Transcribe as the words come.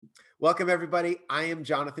Welcome, everybody. I am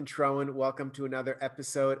Jonathan Trowan. Welcome to another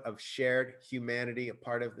episode of Shared Humanity, a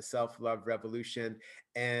part of the Self-Love Revolution.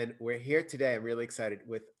 And we're here today. I'm really excited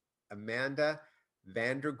with Amanda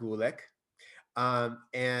Vander Gulik.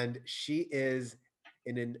 And she is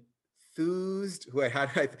an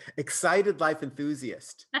excited life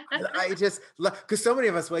enthusiast. I just love, because so many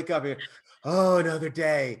of us wake up and, oh, another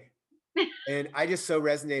day. And I just so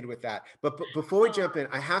resonated with that. But before we jump in,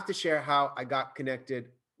 I have to share how I got connected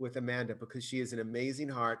with Amanda because she is an amazing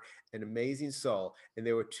heart, an amazing soul. And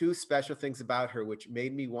there were two special things about her which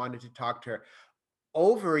made me wanted to talk to her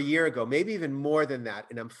over a year ago, maybe even more than that.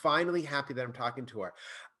 And I'm finally happy that I'm talking to her.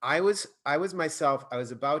 I was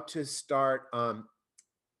about to start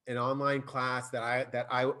an online class that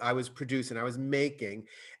I was producing, I was making.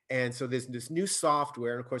 And so there's this new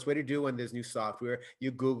software. And of course, what do you do when there's new software? You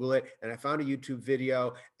Google it. And I found a YouTube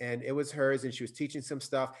video and it was hers and she was teaching some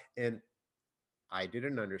stuff and I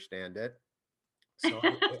didn't understand it. So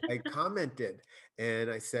I commented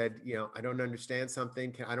and I said, I don't understand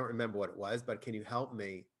something. I don't remember what it was, but can you help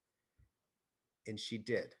me? And she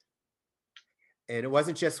did. And it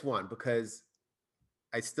wasn't just one because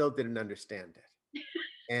I still didn't understand it.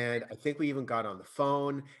 And I think we even got on the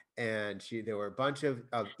phone and there were a bunch of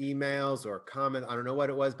emails or comments. I don't know what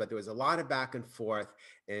it was, but there was a lot of back and forth.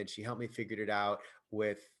 And she helped me figure it out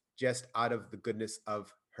with just out of the goodness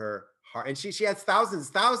of her heart. And she has thousands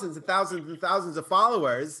of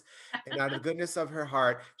followers. And out of the goodness of her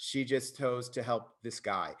heart, she just chose to help this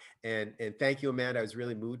guy. And thank you, Amanda. I was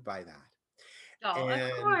really moved by that. Oh, of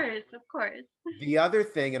And course, of course. the other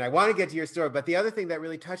thing, and I want to get to your story, but the other thing that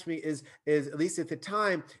really touched me is at least at the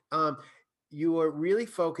time, you were really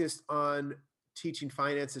focused on teaching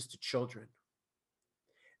finances to children.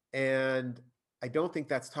 And I don't think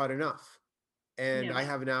that's taught enough. And I No.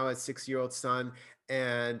 have now a 6-year-old son,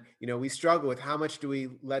 and we struggle with how much do we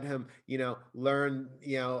let him learn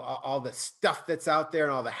all the stuff that's out there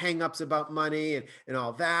and all the hangups about money and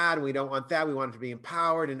all that, and we don't want that. We want him to be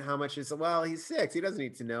empowered. And how much is, well, he's 6, he doesn't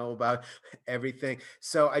need to know about everything.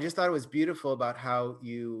 So I just thought it was beautiful about how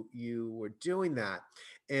you were doing that.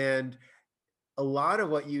 And a lot of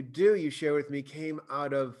what you do, you share with me, came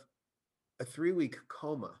out of a 3-week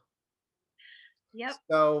coma. Yep.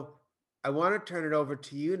 So I want to turn it over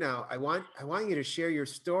to you now. I want you to share your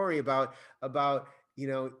story about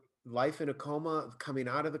life in a coma, coming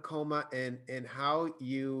out of the coma, and how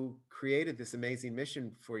you created this amazing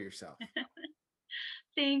mission for yourself.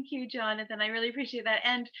 Thank you, Jonathan. I really appreciate that.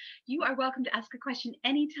 And you are welcome to ask a question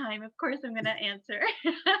anytime. Of course, I'm going to answer.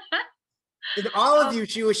 And all of um, you,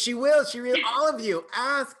 she will, all of you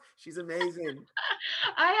ask. She's amazing.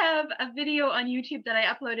 I have a video on YouTube that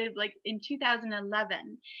I uploaded like in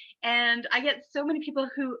 2011, and I get so many people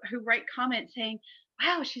who write comments saying,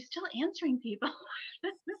 "Wow, she's still answering people."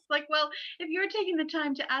 It's like, well, if you're taking the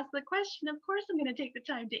time to ask the question, of course I'm going to take the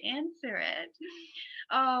time to answer it.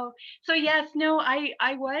 Oh, so yes, no, I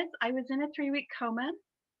was in a 3-week coma.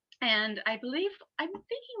 And I'm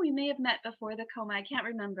thinking we may have met before the coma. I can't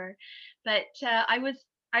remember, but I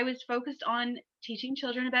was focused on teaching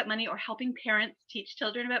children about money or helping parents teach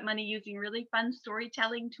children about money using really fun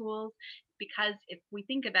storytelling tools. Because if we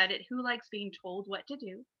think about it, who likes being told what to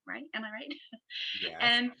do, right? Am I right? Yes.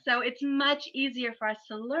 And so it's much easier for us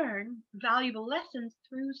to learn valuable lessons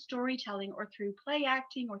through storytelling or through play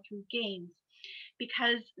acting or through games,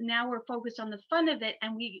 because now we're focused on the fun of it,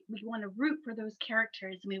 and we want to root for those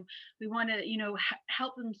characters, and we want to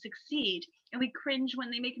help them succeed, and we cringe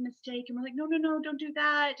when they make a mistake, and we're like, no, no, no, don't do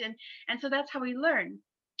that. And so that's how we learn.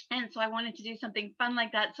 And so I wanted to do something fun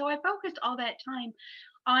like that, so I focused all that time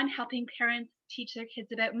on helping parents teach their kids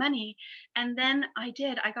about money. And then I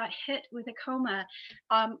got hit with a coma.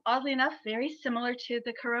 Oddly enough, very similar to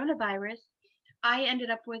the coronavirus. I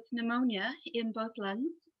ended up with pneumonia in both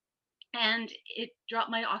lungs, and it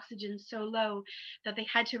dropped my oxygen so low that they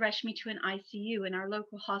had to rush me to an ICU, and our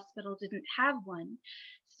local hospital didn't have one.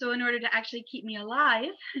 So, in order to actually keep me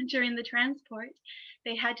alive during the transport,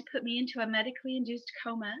 they had to put me into a medically induced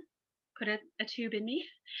coma, put a tube in me,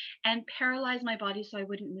 and paralyze my body so I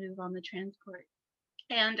wouldn't move on the transport.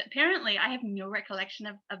 And apparently, I have no recollection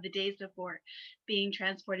of the days before being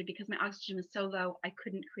transported because my oxygen was so low, I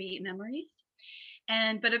couldn't create memories.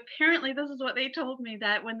 But apparently this is what they told me,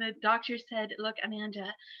 that when the doctor said, "Look,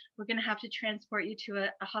 Amanda, we're going to have to transport you to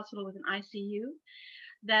a hospital with an ICU,"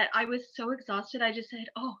 that I was so exhausted. I just said,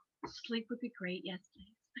 "Oh, sleep would be great. Yes,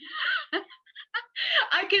 please."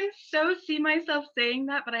 I can so see myself saying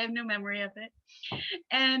that, but I have no memory of it.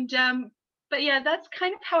 And But yeah, that's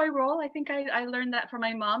kind of how I roll. I think I learned that from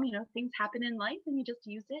my mom. You know, things happen in life and you just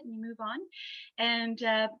use it and you move on. And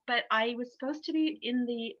but I was supposed to be in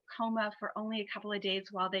the coma for only a couple of days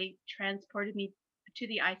while they transported me to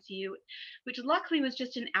the ICU, which luckily was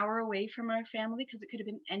just an hour away from our family because it could have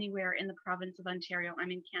been anywhere in the province of Ontario.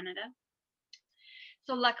 I'm in Canada.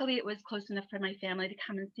 So luckily it was close enough for my family to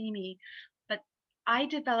come and see me. But I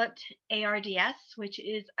developed ARDS, which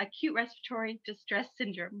is acute respiratory distress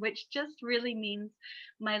syndrome, which just really means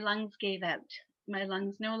my lungs gave out. My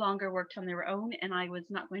lungs no longer worked on their own, and I was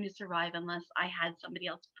not going to survive unless I had somebody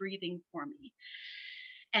else breathing for me.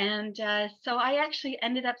 And so I actually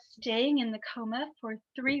ended up staying in the coma for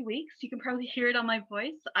 3 weeks. You can probably hear it on my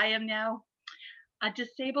voice. I am now a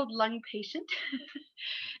disabled lung patient.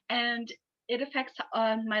 And it affects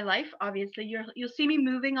my life. Obviously, you'll see me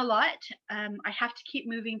moving a lot. I have to keep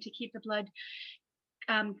moving to keep the blood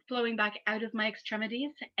flowing back out of my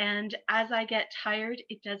extremities. And as I get tired,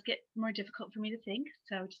 it does get more difficult for me to think.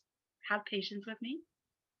 So just have patience with me.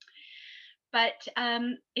 But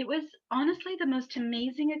it was honestly the most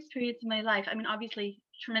amazing experience of my life. I mean, obviously,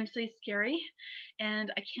 tremendously scary.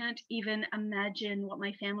 And I can't even imagine what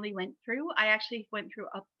my family went through. I actually went through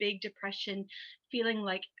a big depression, feeling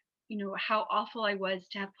like, you know, how awful I was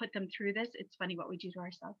to have put them through this. It's funny what we do to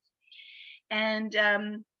ourselves. And,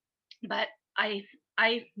 but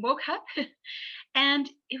I woke up and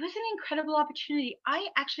it was an incredible opportunity. I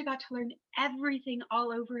actually got to learn everything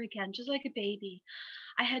all over again, just like a baby.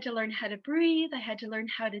 I had to learn how to breathe. I had to learn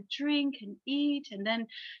how to drink and eat and then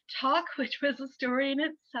talk, which was a story in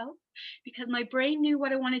itself because my brain knew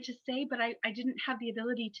what I wanted to say, but I didn't have the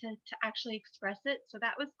ability to actually express it. So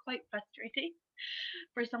that was quite frustrating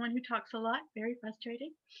for someone who talks a lot, very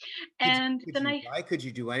frustrating. Could you And could then you write? Could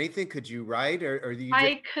you do anything? Could you write, or you just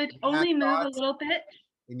I could had only move a thoughts little bit.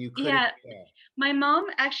 and you couldn't Yeah, share? my mom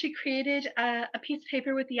actually created a piece of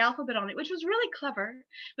paper with the alphabet on it, which was really clever,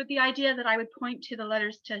 with the idea that I would point to the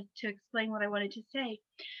letters to explain what I wanted to say.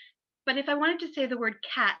 But if I wanted to say the word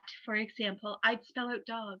cat, for example, I'd spell out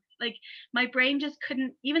dog. Like my brain just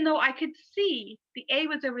couldn't, even though I could see the A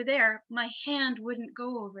was over there, my hand wouldn't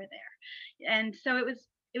go over there. And so it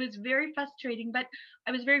was very frustrating, but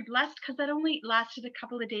I was very blessed because that only lasted a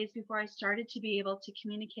couple of days before I started to be able to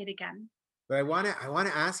communicate again. But I wanna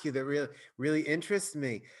ask you that really interests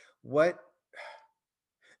me. What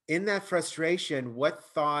in that frustration, what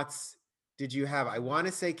thoughts did you have? I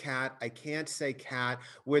wanna say cat, I can't say cat.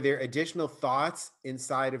 Were there additional thoughts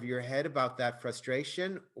inside of your head about that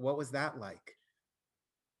frustration? What was that like?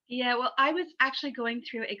 Yeah, well, I was actually going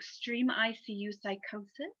through extreme ICU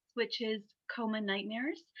psychosis, which is coma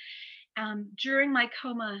nightmares. During my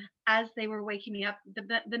coma, as they were waking me up,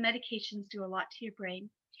 the medications do a lot to your brain.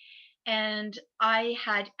 And I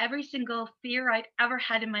had every single fear I'd ever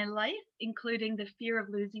had in my life, including the fear of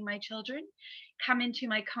losing my children, come into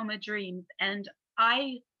my coma dreams. And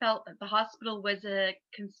I felt that the hospital was a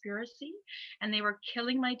conspiracy and they were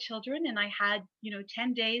killing my children. And I had,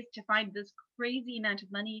 10 days to find this crazy amount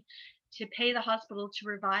of money to pay the hospital to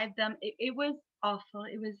revive them. It was awful.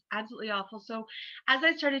 It was absolutely awful. So as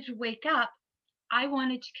I started to wake up, I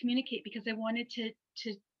wanted to communicate because I wanted to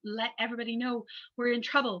let everybody know we're in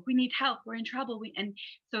trouble. We need help. We're in trouble. And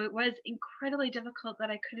so it was incredibly difficult that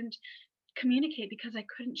I couldn't communicate because I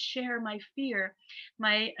couldn't share my fear.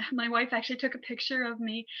 My wife actually took a picture of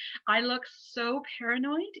me. I look so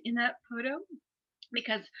paranoid in that photo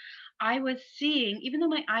because I was seeing, even though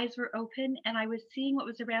my eyes were open and I was seeing what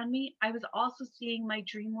was around me, I was also seeing my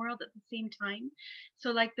dream world at the same time. So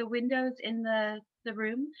like the windows in the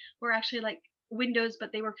room were actually like windows,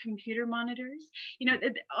 but they were computer monitors.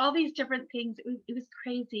 All these different things. It was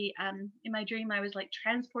crazy. In my dream, I was like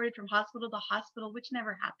transported from hospital to hospital, which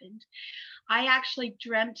never happened. I actually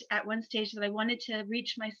dreamt at one stage that I wanted to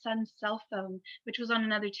reach my son's cell phone, which was on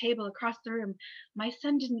another table across the room. My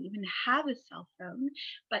son didn't even have a cell phone,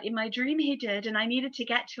 but in my dream he did, and I needed to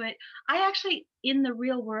get to it. I actually, in the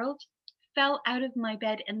real world, fell out of my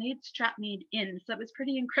bed and they'd strapped me in. So it was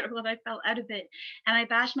pretty incredible that I fell out of it and I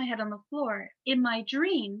bashed my head on the floor. In my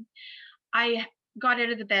dream, I got out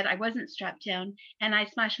of the bed. I wasn't strapped down and I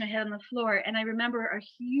smashed my head on the floor. And I remember a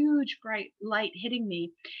huge bright light hitting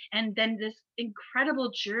me. And then this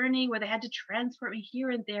incredible journey where they had to transport me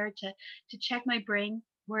here and there to check my brain.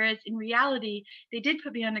 Whereas in reality, they did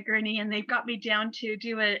put me on a gurney and they got me down to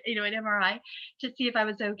do an MRI to see if I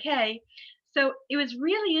was okay. So it was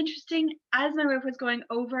really interesting as my wife was going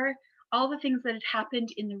over all the things that had happened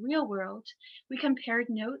in the real world. We compared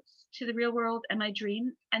notes to the real world and my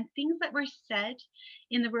dream, and things that were said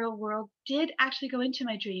in the real world did actually go into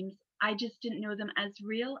my dreams. I just didn't know them as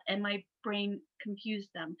real, and my brain confused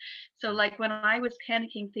them. So, like when I was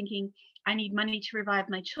panicking, thinking I need money to revive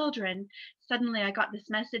my children, suddenly I got this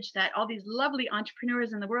message that all these lovely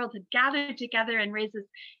entrepreneurs in the world had gathered together and raised this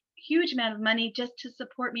huge amount of money just to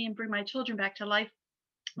support me and bring my children back to life,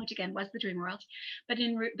 which again was the dream world. But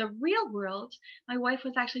in the real world, my wife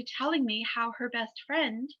was actually telling me how her best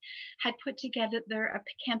friend had put together a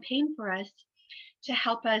campaign for us to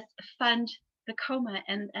help us fund the coma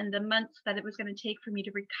and the months that it was going to take for me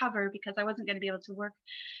to recover, because I wasn't going to be able to work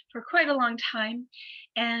for quite a long time.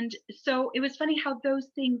 And so it was funny how those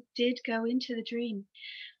things did go into the dream.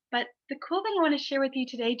 But the cool thing I want to share with you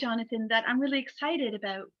today, Jonathan, that I'm really excited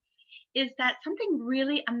about is that something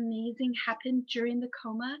really amazing happened during the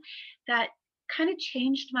coma that kind of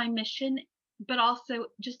changed my mission, but also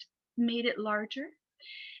just made it larger.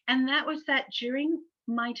 And that was that during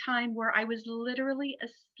my time where I was literally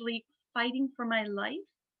asleep fighting for my life,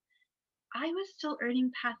 I was still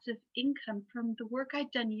earning passive income from the work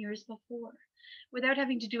I'd done years before without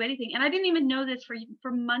having to do anything. And I didn't even know this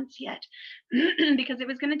for months yet because it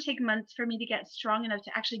was going to take months for me to get strong enough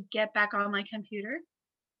to actually get back on my computer.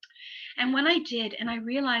 And when I did, and I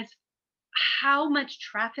realized how much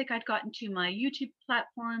traffic I'd gotten to my YouTube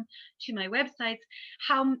platform, to my websites,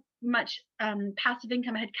 how much passive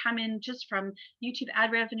income had come in just from YouTube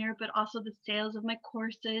ad revenue, but also the sales of my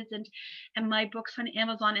courses and my books on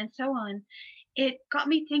Amazon and so on. It got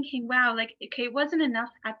me thinking, wow, like, okay, it wasn't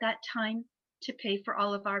enough at that time to pay for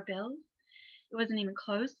all of our bills. It wasn't even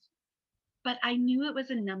close, but I knew it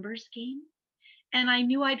was a numbers game, and I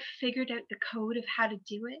knew I'd figured out the code of how to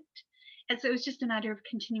do it. And so it was just a matter of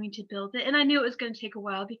continuing to build it. And I knew it was going to take a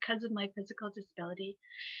while because of my physical disability.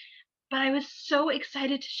 But I was so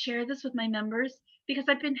excited to share this with my members because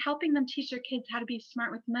I've been helping them teach their kids how to be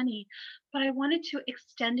smart with money. But I wanted to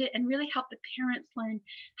extend it and really help the parents learn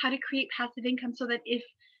how to create passive income so that if,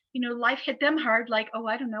 life hit them hard, like, oh,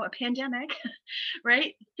 I don't know, a pandemic,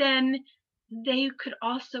 right? Then they could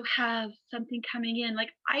also have something coming in.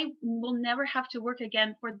 Like, I will never have to work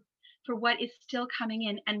again for what is still coming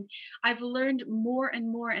in, and I've learned more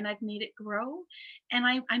and more, and I've made it grow, and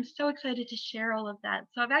I'm so excited to share all of that.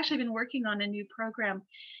 So I've actually been working on a new program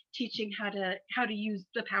teaching how to use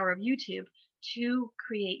the power of YouTube to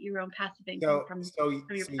create your own passive income So from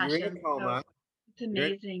your so you're in a passion. So coma. it's You're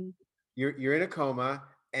amazing. you're in a coma,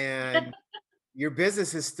 and your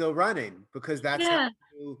business is still running because that's how Yeah,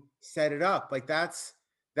 you set it up. Like that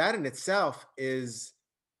in itself is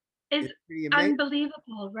it's pretty amazing.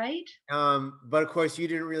 unbelievable, right? But of course, you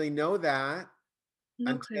didn't really know that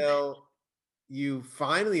No clue. until you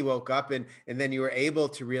finally woke up and then you were able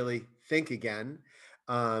to really think again.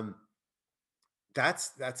 Um,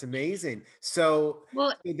 that's amazing. So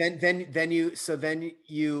Well, then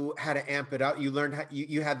you had to amp it up. You learned how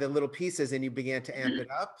you had the little pieces and you began to amp it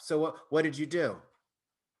up. So what did you do?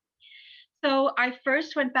 so I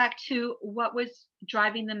first went back to what was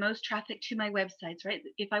driving the most traffic to my websites, right?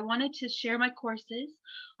 If I wanted to share my courses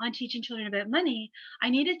on teaching children about money, I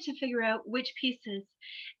needed to figure out which pieces.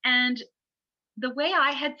 And the way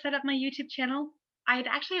I had set up my YouTube channel, I had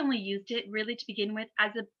actually only used it really to begin with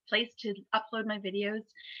as a place to upload my videos,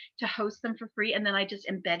 to host them for free, and then I just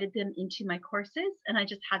embedded them into my courses, and I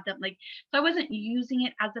just had them like, so I wasn't using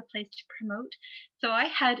it as a place to promote. So I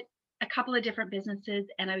had a couple of different businesses,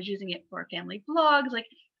 and I was using it for family vlogs, like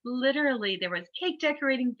literally there was cake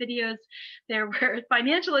decorating videos, there were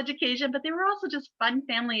financial education, but there were also just fun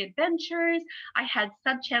family adventures. I had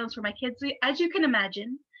sub channels for my kids. So as you can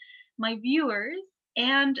imagine, my viewers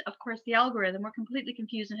and of course the algorithm were completely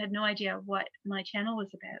confused and had no idea what my channel was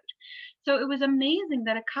about. So it was amazing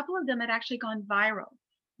that a couple of them had actually gone viral.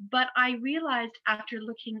 But I realized after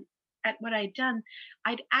looking at what I'd done,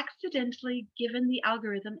 I'd accidentally given the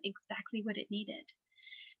algorithm exactly what it needed.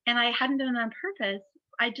 And I hadn't done it on purpose.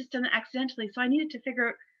 I'd just done it accidentally. So I needed to figure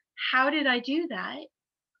out, how did I do that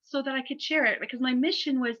so that I could share it? Because my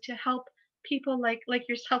mission was to help people like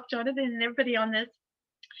yourself, Jonathan, and everybody on this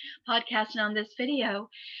podcast and on this video,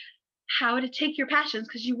 how to take your passions,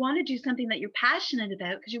 because you want to do something that you're passionate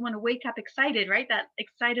about, because you want to wake up excited, right? That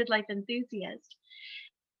excited life enthusiast,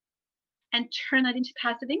 and turn that into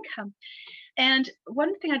passive income. And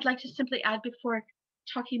one thing I'd like to simply add before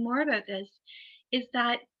talking more about this is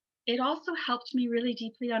that it also helped me really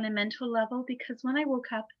deeply on a mental level, because when I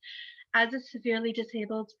woke up as a severely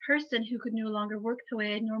disabled person who could no longer work the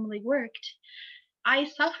way I normally worked, I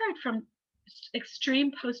suffered from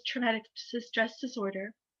extreme post traumatic stress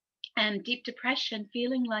disorder and deep depression,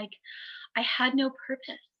 feeling like I had no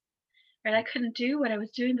purpose, right? I couldn't do what I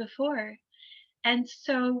was doing before. And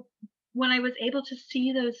so when I was able to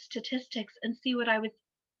see those statistics and see what I was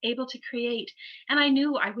able to create. And I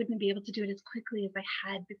knew I wouldn't be able to do it as quickly as I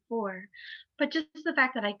had before. But just the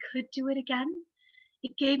fact that I could do it again,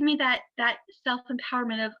 it gave me that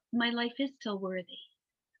self-empowerment of my life is still worthy.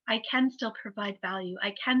 I can still provide value.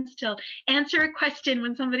 I can still answer a question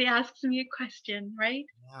when somebody asks me a question, right?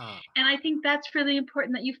 Yeah. And I think that's really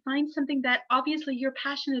important, that you find something that obviously you're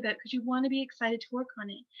passionate about because you want to be excited to work on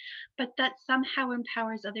it, but that somehow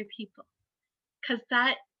empowers other people, because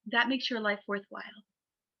that makes your life worthwhile.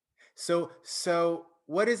 So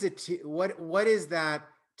what is it to what is that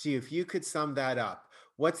to you? If you could sum that up,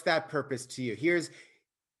 what's that purpose to you?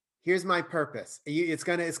 Here's my purpose. It's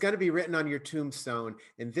gonna be written on your tombstone,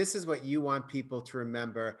 and this is what you want people to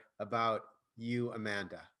remember about you,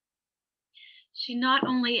 Amanda. She not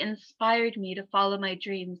only inspired me to follow my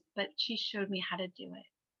dreams, but she showed me how to do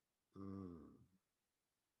it. Mm.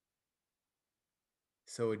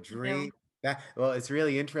 So a So dream that well, it's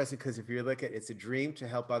really interesting because if you look at it's a dream to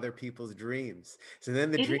help other people's dreams. So then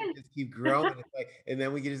the it dreams is. just keep growing. It's like, and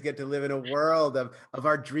then we can just get to live in a world of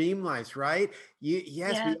our dream lives, right?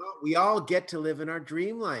 Yes, Yeah. we all get to live in our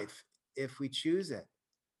dream life if we choose it.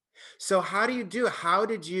 So how do you do it? How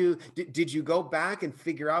did you go back and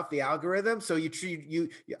figure out the algorithm? So I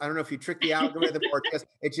don't know if you tricked the algorithm or just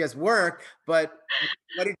it just worked, but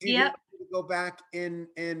what did you do Yep. to go back and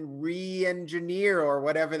re-engineer or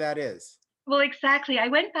whatever that is? Well, exactly. I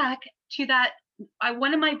went back to that.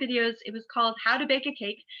 One of my videos, it was called "How to Bake a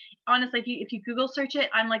Cake." Honestly, if you Google search it,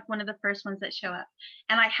 I'm like one of the first ones that show up,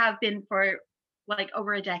 and I have been for like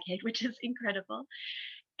over a decade, which is incredible.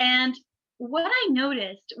 And what I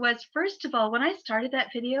noticed was, first of all, when I started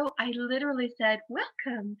that video, I literally said,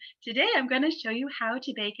 "Welcome. Today I'm going to show you how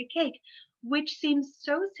to bake a cake," which seems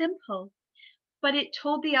so simple, but it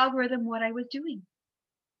told the algorithm what I was doing,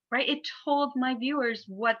 right? It told my viewers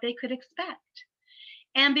what they could expect.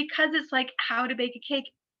 And because it's like how to bake a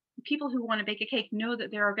cake, people who want to bake a cake know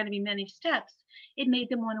that there are going to be many steps. It made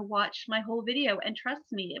them want to watch my whole video. And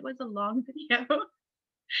trust me, it was a long video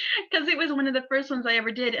because it was one of the first ones I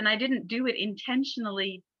ever did. And I didn't do it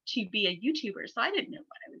intentionally to be a YouTuber. So I didn't know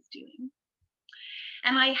what I was doing.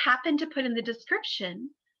 And I happened to put in the description,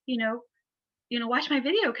 you know, watch my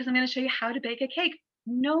video because I'm going to show you how to bake a cake.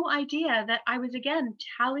 No idea that I was again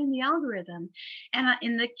telling the algorithm. And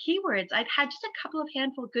in the keywords, I'd had just a couple of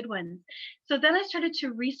handful of good ones. So then I started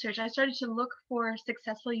to research. I started to look for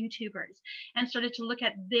successful YouTubers and started to look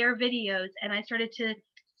at their videos. And I started to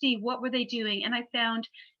see what were they doing. And I found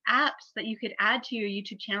apps that you could add to your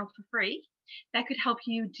YouTube channel for free that could help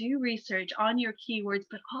you do research on your keywords.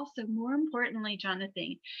 But also, more importantly,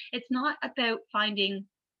 Jonathan, it's not about finding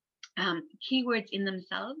keywords in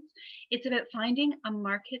themselves. It's about finding a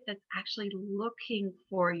market that's actually looking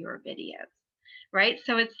for your videos, right?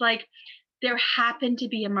 So it's like there happened to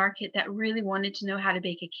be a market that really wanted to know how to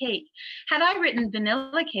bake a cake. Had I written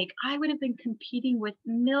vanilla cake, I would have been competing with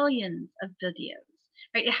millions of videos.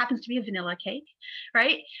 Right? It happens to be a vanilla cake,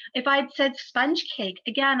 right? If I'd said sponge cake,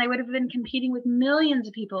 again, I would have been competing with millions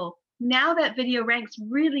of people. Now that video ranks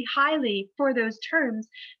really highly for those terms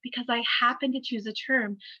because I happened to choose a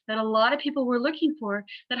term that a lot of people were looking for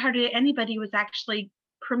that hardly anybody was actually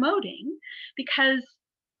promoting because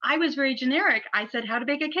I was very generic. I said how to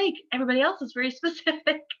bake a cake. Everybody else is very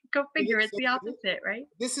specific. Go figure, it's So the opposite, right?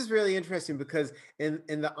 this is really interesting because in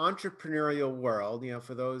the entrepreneurial world,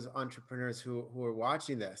 for those entrepreneurs who are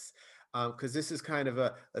watching this, because this is kind of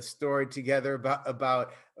a story together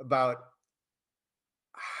about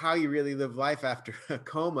how you really live life after a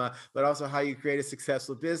coma, but also how you create a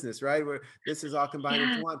successful business, right? Where this is all combined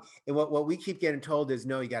into Yeah. one. And what we keep getting told is,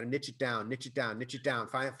 no, you got to niche it down, niche it down, niche it down.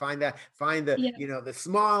 Find the Yeah. the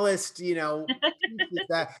smallest pieces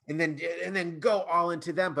that, and then go all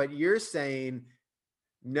into them. But you're saying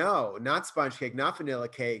no, not sponge cake, not vanilla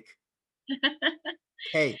cake,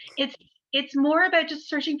 cake. It's it's more about just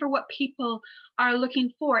searching for what people are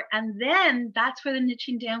looking for, and then that's where the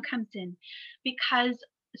niching down comes in. Because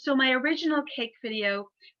so my original cake video,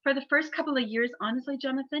 for the first couple of years, honestly,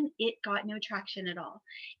 Jonathan, it got no traction at all.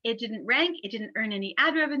 It didn't rank, it didn't earn any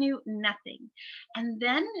ad revenue, nothing. And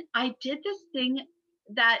then I did this thing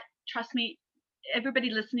that, trust me, everybody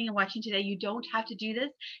listening and watching today, you don't have to do this.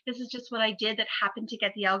 This is just what I did that happened to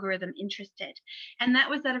get the algorithm interested. And that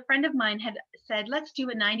was that a friend of mine had said, let's do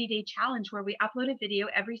a 90-day challenge where we upload a video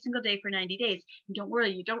every single day for 90 days. And don't worry,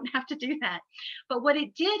 you don't have to do that. But what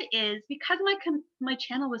it did is, because my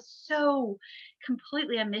channel was so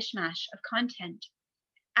completely a mishmash of content,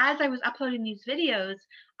 as I was uploading these videos,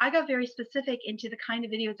 I got very specific into the kind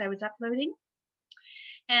of videos I was uploading.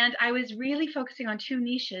 And I was really focusing on two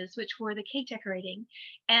niches, which were the cake decorating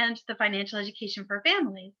and the financial education for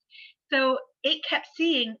families. So it kept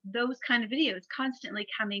seeing those kind of videos constantly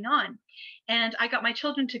coming on. And I got my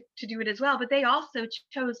children to do it as well, but they also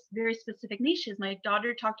chose very specific niches. My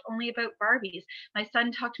daughter talked only about Barbies. My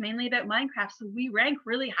son talked mainly about Minecraft. So we rank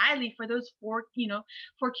really highly for those four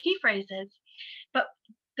key phrases. But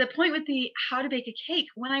the point with the how to bake a cake,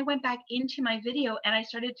 when I went back into my video and I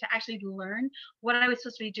started to actually learn what I was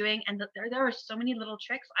supposed to be doing, and there are so many little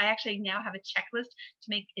tricks. I actually now have a checklist to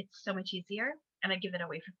make it so much easier, and I give it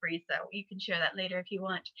away for free, so you can share that later if you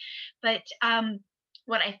want. But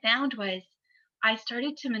what I found was I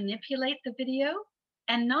started to manipulate the video,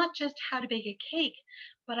 and not just how to bake a cake,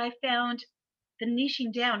 but I found the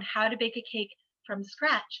niching down how to bake a cake from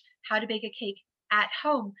scratch, how to bake a cake at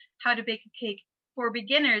home, how to bake a cake for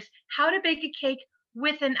beginners, how to bake a cake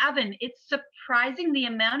with an oven. It's surprising the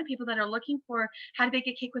amount of people that are looking for how to bake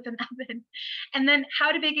a cake with an oven. And then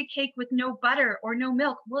how to bake a cake with no butter or no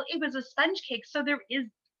milk. Well, it was a sponge cake, so there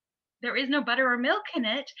is no butter or milk in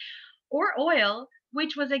it or oil,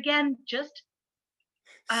 which was again just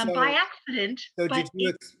by So, accident. so But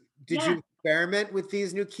it, did yeah, you experiment with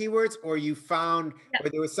these new keywords, or you found, yeah. or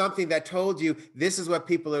there was something that told you this is what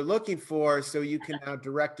people are looking for, so you can now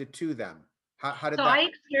direct it to them? How did So that? I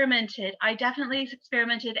experimented. I definitely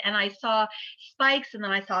experimented, and I saw spikes, and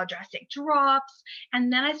then I saw drastic drops,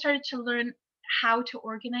 and then I started to learn how to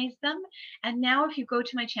organize them. And now, if you go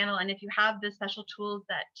to my channel, and if you have the special tools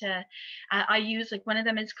that I use, like one of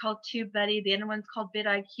them is called TubeBuddy, the other one's called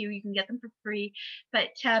vidIQ. You can get them for free, but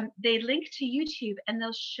they link to YouTube, and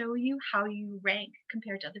they'll show you how you rank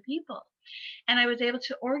compared to other people. And I was able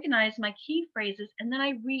to organize my key phrases, and then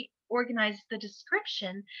I reorganized the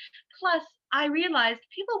description. Plus, I realized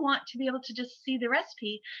people want to be able to just see the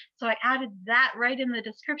recipe, so I added that right in the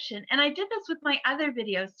description. And I did this with my other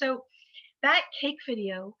videos. So that cake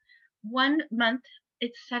video, 1 month,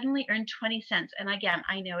 it suddenly earned 20 cents. And again,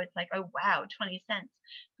 I know it's like, oh wow, 20 cents,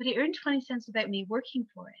 but it earned 20 cents without me working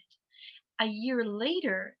for it. A year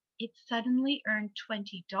later, it suddenly earned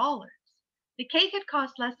 $20. The cake had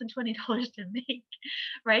cost less than $20 to make,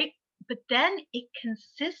 right? But then it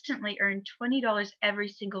consistently earned $20 every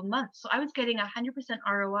single month. So I was getting 100%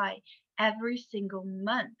 ROI every single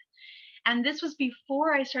month. And this was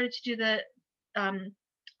before I started to do um,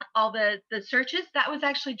 all the searches. That was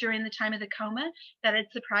actually during the time of the coma that it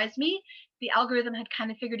surprised me. The algorithm had kind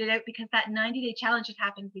of figured it out because that 90-day challenge had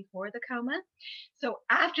happened before the coma. So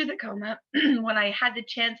after the coma, when I had the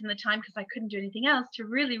chance and the time, because I couldn't do anything else, to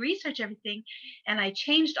really research everything, and I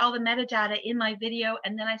changed all the metadata in my video,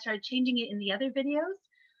 and then I started changing it in the other videos,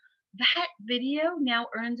 that video now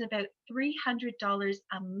earns about $300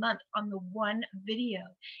 a month on the one video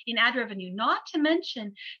in ad revenue, not to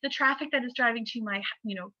mention the traffic that is driving to my,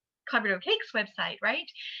 Clever Dough Cakes website, right?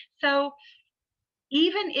 So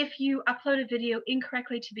even if you upload a video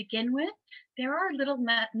incorrectly to begin with, there are little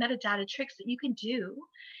metadata tricks that you can do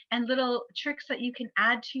and little tricks that you can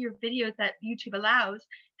add to your videos that YouTube allows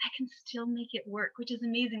that can still make it work, which is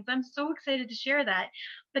amazing. So I'm so excited to share that.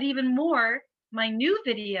 But even more, my new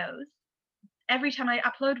videos, every time I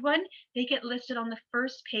upload one, they get listed on the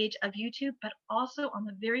first page of YouTube, but also on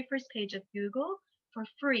the very first page of Google for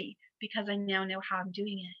free because I now know how I'm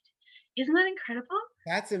doing it. Isn't that incredible?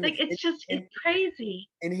 That's Like, amazing. it's crazy.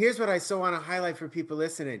 And here's what I so want to highlight for people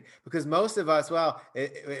listening, because most of us, well,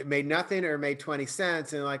 it made nothing or made 20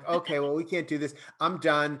 cents, and like, okay, well, we can't do this. I'm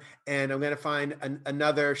done, and I'm going to find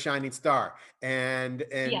another shining star, Yeah. and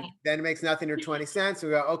then it makes nothing or 20 cents. We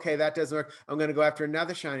go, okay, that doesn't work. I'm going to go after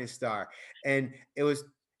another shining star, and it was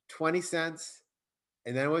 20 cents,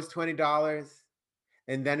 and then it was $20,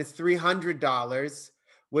 and then it's $300,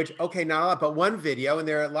 which, okay, not a lot, but one video, and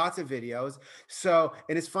there are lots of videos. So,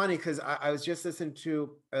 and it's funny because I was just listening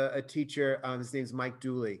to a teacher, his name's Mike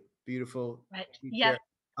Dooley, beautiful Right. Yep.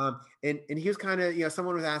 teacher. And he was kind of,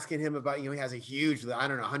 someone was asking him about, he has a huge, I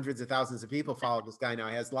don't know, hundreds of thousands of people follow this guy now.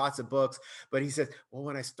 He has lots of books, but he says, well,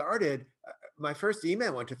 when I started, my first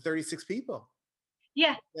email went to 36 people.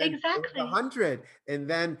 Yeah, Then it was exactly. 100, and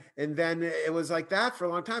then it was like that for a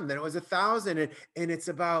long time. Then it was 1,000, and it's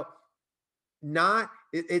about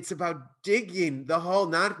it's about digging the hole,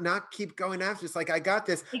 not keep going after. It's like, I got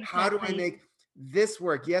this. How do I Exactly. make this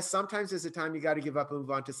work? Yes, sometimes there's a time you got to give up and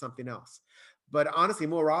move on to something else. But honestly,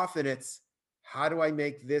 more often it's, how do I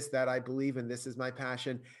make this that I believe in? This is my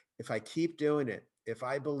passion. If I keep doing it, if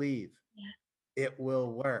I believe, Yeah. it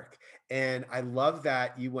will work. And I love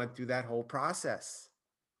that you went through that whole process.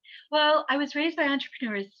 Well, I was raised by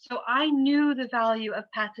entrepreneurs, so I knew the value of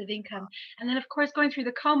passive income. And then, of course, going through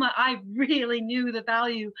the coma, I really knew the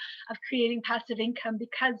value of creating passive income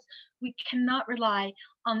because we cannot rely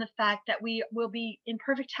on the fact that we will be in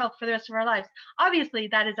perfect health for the rest of our lives. Obviously,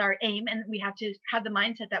 that is our aim, and we have to have the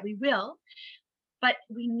mindset that we will. But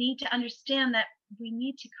we need to understand that we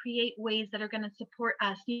need to create ways that are going to support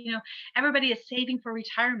us. Everybody is saving for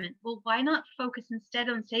retirement. Well, why not focus instead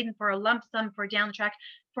on saving for a lump sum for down the track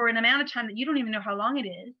for an amount of time that you don't even know how long it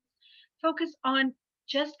is? Focus on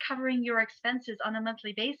just covering your expenses on a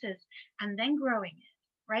monthly basis and then growing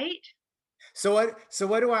it, right?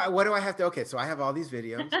 What do I have to, okay, so I have all these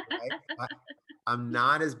videos, right? I'm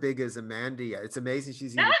not as big as Amanda yet. It's amazing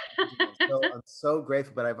she's even. I'm so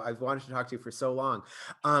grateful, but I've wanted to talk to you for so long.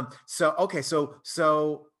 Okay,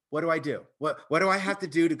 so what do I do? What do I have to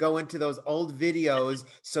do to go into those old videos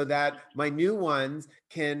so that my new ones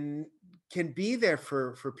can be there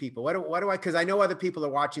for people? What do I, because I know other people are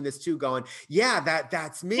watching this too, going, yeah,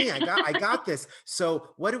 that's me. I got this. So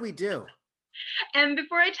what do we do? And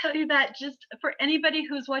before I tell you that, just for anybody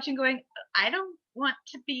who's watching going, I don't want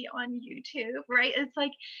to be on YouTube, right? It's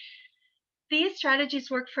like these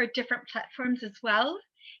strategies work for different platforms as well.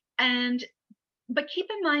 But keep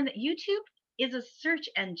in mind that YouTube is a search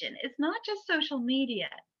engine. It's not just social media.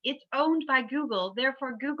 It's owned by Google.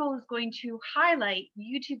 Therefore, Google is going to highlight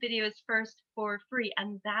YouTube videos first for free.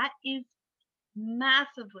 And that is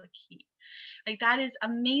massively key. Like that is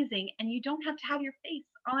amazing. And you don't have to have your face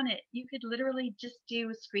on it. You could literally just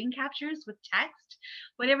do screen captures with text,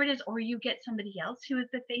 whatever it is, or you get somebody else who is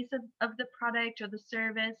the face of the product or the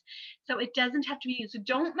service. So it doesn't have to be you. So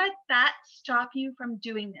don't let that stop you from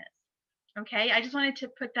doing this. Okay, I just wanted to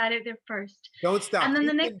put that out there first. Don't stop. And then You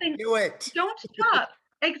the next can thing, do it. don't stop.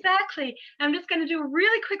 Exactly. I'm just going to do a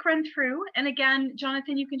really quick run through. And again,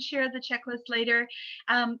 Jonathan, you can share the checklist later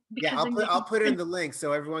Yeah, because then they I'll can put it in print. the link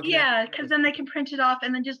so everyone can Yeah, actually because then they can print it off.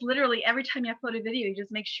 And then just literally every time you upload a video, you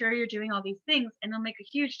just make sure you're doing all these things and it'll make a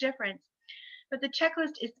huge difference. But the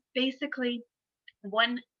checklist is basically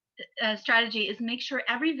one strategy is make sure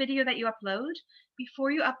every video that you upload,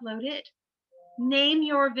 before you upload it, name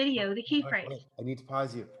your video, the key phrase. Wait, I need to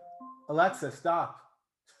pause you. Alexa, stop.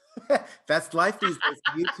 That's life these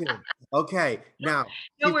days, YouTube. Okay, now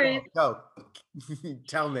No keep worries. going. Go.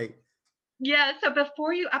 Tell me. Yeah, so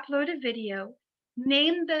before you upload a video,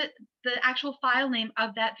 name the actual file name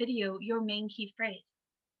of that video your main key phrase.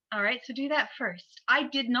 All right, so do that first. I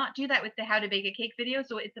did not do that with the how to bake a cake video,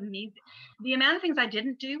 so it's amazing. The amount of things I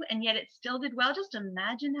didn't do and yet it still did well. Just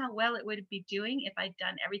imagine how well it would be doing if I'd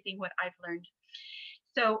done everything what I've learned.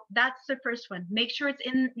 So that's the first one. Make sure it's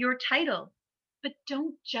in your title, but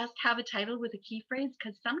don't just have a title with a key phrase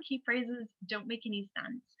because some key phrases don't make any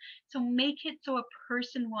sense. So make it so a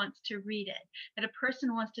person wants to read it, that a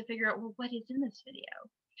person wants to figure out, well, what is in this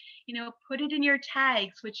video? Put it in your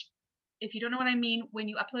tags, which if you don't know what I mean, when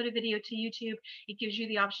you upload a video to YouTube, it gives you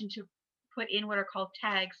the option to put in what are called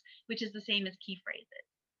tags, which is the same as key phrases.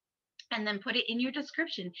 And then put it in your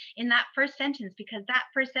description in that first sentence because that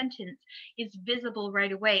first sentence is visible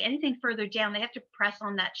right away. Anything further down, they have to press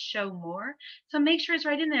on that show more. So make sure it's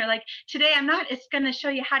right in there. Like today, I'm not it's going to show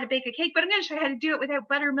you how to bake a cake, but I'm going to show you how to do it without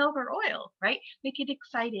butter, milk, or oil, right? Make it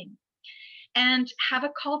exciting. And have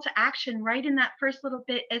a call to action right in that first little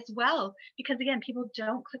bit as well. Because again, people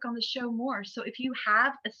don't click on the show more. So if you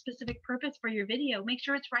have a specific purpose for your video, make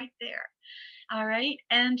sure it's right there. All right.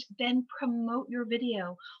 And then promote your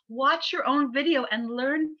video. Watch your own video and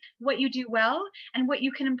learn what you do well and what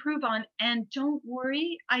you can improve on. And don't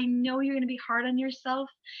worry, I know you're going to be hard on yourself,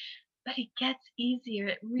 but it gets easier.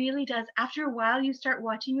 It really does. After a while, you start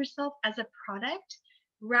watching yourself as a product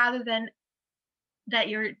rather than that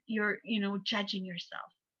you're judging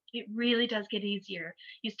yourself. It really does get easier.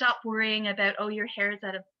 You stop worrying about, oh, your hair is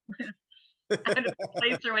out of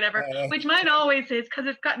place or whatever, which mine always is because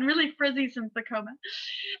it's gotten really frizzy since the coma.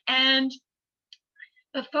 And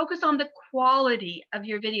focus on the quality of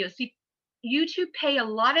your videos. See, YouTube pay a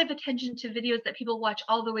lot of attention to videos that people watch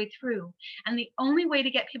all the way through. And the only way to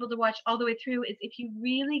get people to watch all the way through is if you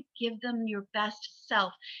really give them your best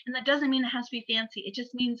self. And that doesn't mean it has to be fancy. It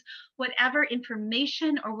just means whatever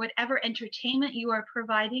information or whatever entertainment you are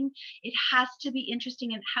providing, it has to be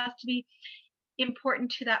interesting and it has to be important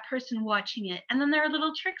to that person watching it. And then there are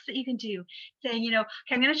little tricks that you can do saying, okay,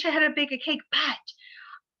 I'm going to show you how to bake a cake,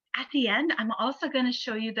 but at the end, I'm also going to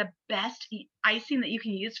show you the best icing that you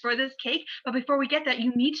can use for this cake. But before we get that,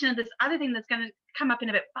 you need to know this other thing that's going to come up in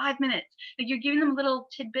about 5 minutes. Like you're giving them little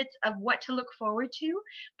tidbits of what to look forward to,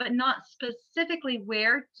 but not specifically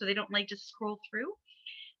where, so they don't like just scroll through.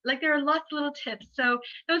 Like there are lots of little tips. So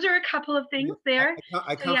those are a couple of You things know, there.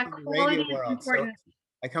 I So come yeah, from the radio quality is world, so important.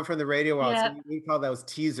 I come from the radio world, so Yeah. we call those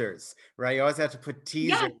teasers, right? You always have to put Yes.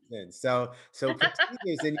 teasers in. So put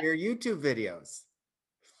teasers in your YouTube videos.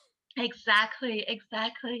 Exactly.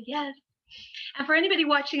 Exactly. Yes. And for anybody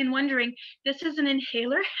watching and wondering, this is an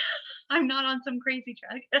inhaler. I'm not on some crazy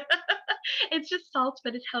drug. It's just salt,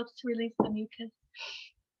 but it helps to release the mucus.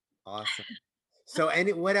 Awesome. So,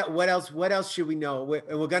 any what else should we know?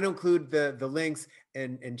 And we're going to include the links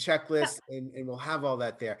and Yep. checklists, and we'll have all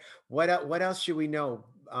that there. What else should we know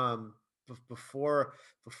before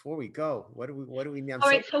we go? What do we need? I'm All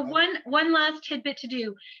so right, so one last tidbit to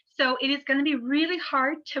do. So it is going to be really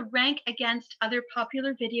hard to rank against other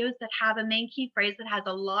popular videos that have a main key phrase that has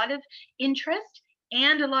a lot of interest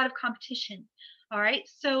and a lot of competition. All right,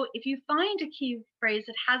 so if you find a key phrase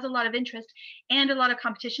that has a lot of interest and a lot of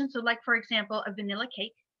competition, so like for example, a vanilla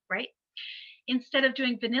cake, right? Instead of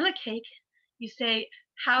doing vanilla cake, you say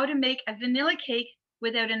how to make a vanilla cake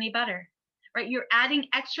without any butter, right? You're adding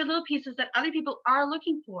extra little pieces that other people are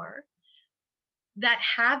looking for that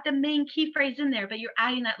have the main key phrase in there, but you're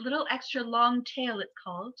adding that little extra long tail, it's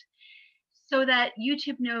called, so that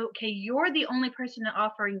YouTube know, okay, you're the only person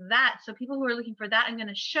offering that. So people who are looking for that, I'm going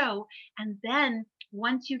to show. And then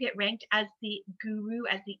once you get ranked as the guru,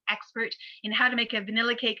 as the expert in how to make a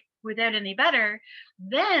vanilla cake without any butter,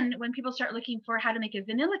 then when people start looking for how to make a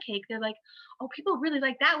vanilla cake, they're like, oh, people really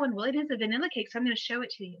like that one. Well, it is a vanilla cake, so I'm going to show it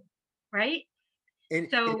to you. Right. And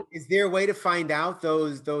So is there a way to find out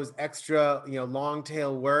those extra, long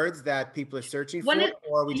tail words that people are searching one for, of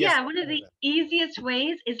or are we just yeah, one of the easiest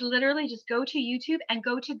ways is literally just go to YouTube and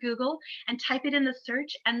go to Google and type it in the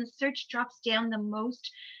search, and the search drops down the most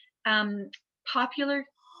um, popular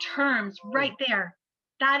terms right Oh, there.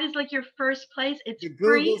 That is like your first place. It's the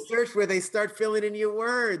Google free. search where they start filling in your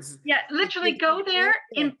words? Yeah, It literally gives you go the there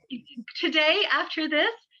answer. in today after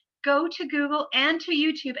this. Go to Google and to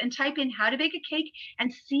YouTube and type in how to bake a cake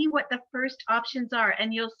and see what the first options are,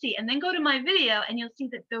 and you'll see. And then go to my video and you'll see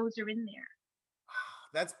that those are in there.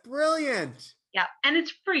 That's brilliant. Yeah, and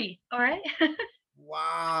it's free. All right.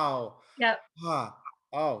 Wow. Yep. Huh.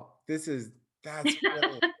 Oh, that's brilliant.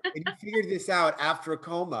 And you figured this out after a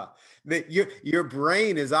coma. That your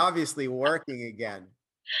brain is obviously working again.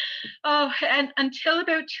 Oh, and until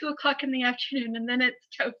about 2 o'clock in the afternoon, and then it's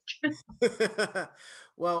toast.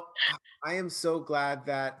 Well, I am so glad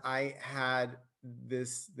that I had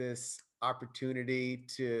this opportunity Aw.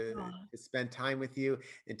 to spend time with you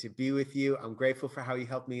and to be with you. I'm grateful for how you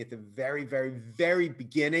helped me at the very, very, very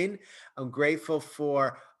beginning. I'm grateful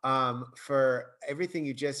for everything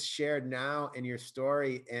you just shared now in your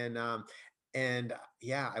story. And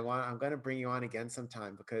yeah, I'm going to bring you on again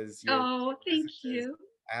sometime because your Oh, thank messages. you.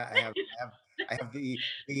 I have the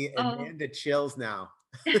Oh, Amanda chills now.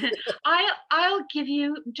 I'll give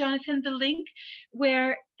you, Jonathan, the link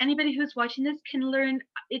where anybody who's watching this can learn.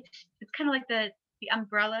 It's kind of like the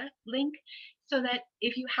umbrella link, so that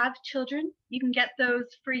if you have children, you can get those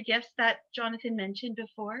free gifts that Jonathan mentioned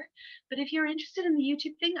before. But if you're interested in the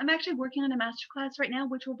YouTube thing, I'm actually working on a masterclass right now,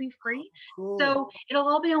 which will be free. Cool. So it'll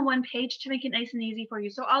all be on one page to make it nice and easy for you.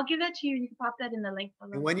 So I'll give that to you. You can pop that in the link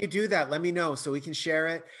And below. when you do that, let me know so we can share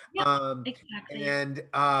it. Yep, exactly. And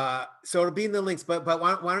so it'll be in the links. But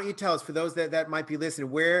why don't you tell us, for those that might be listening,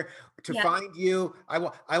 where to Yeah. find you? I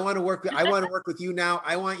want to work. I want to work with you now.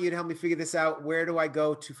 I want you to help me figure this out. Where do I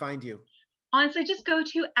go to find you? Honestly, just go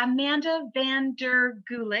to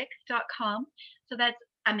amandavandergulik.com. So that's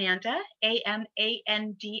Amanda,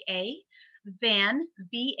 Amanda, Van,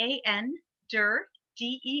 Van, Der,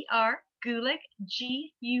 Der, Gulik,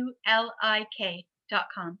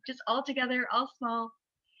 Gulik.com. Just all together, all small.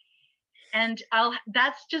 And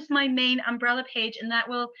that's just my main umbrella page. And that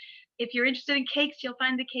will, if you're interested in cakes, you'll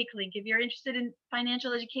find the cake link. If you're interested in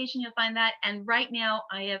financial education, you'll find that. And right now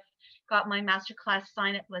I have got my masterclass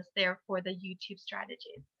sign up list there for the YouTube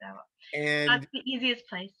strategies. So that's And the easiest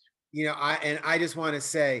place. I just want to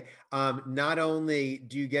say, not only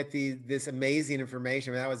do you get this amazing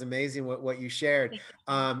information, that was amazing what you shared.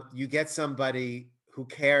 Thank you. You get somebody who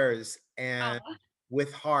cares and Oh,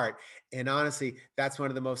 with heart. And honestly, that's one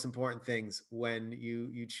of the most important things when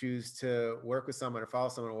you choose to work with someone or follow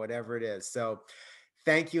someone or whatever it is. So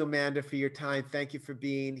thank you, Amanda, for your time. Thank you for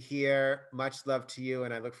being here. Much love to you.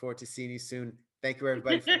 And I look forward to seeing you soon. Thank you,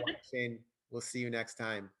 everybody, for watching. We'll see you next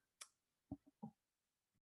time.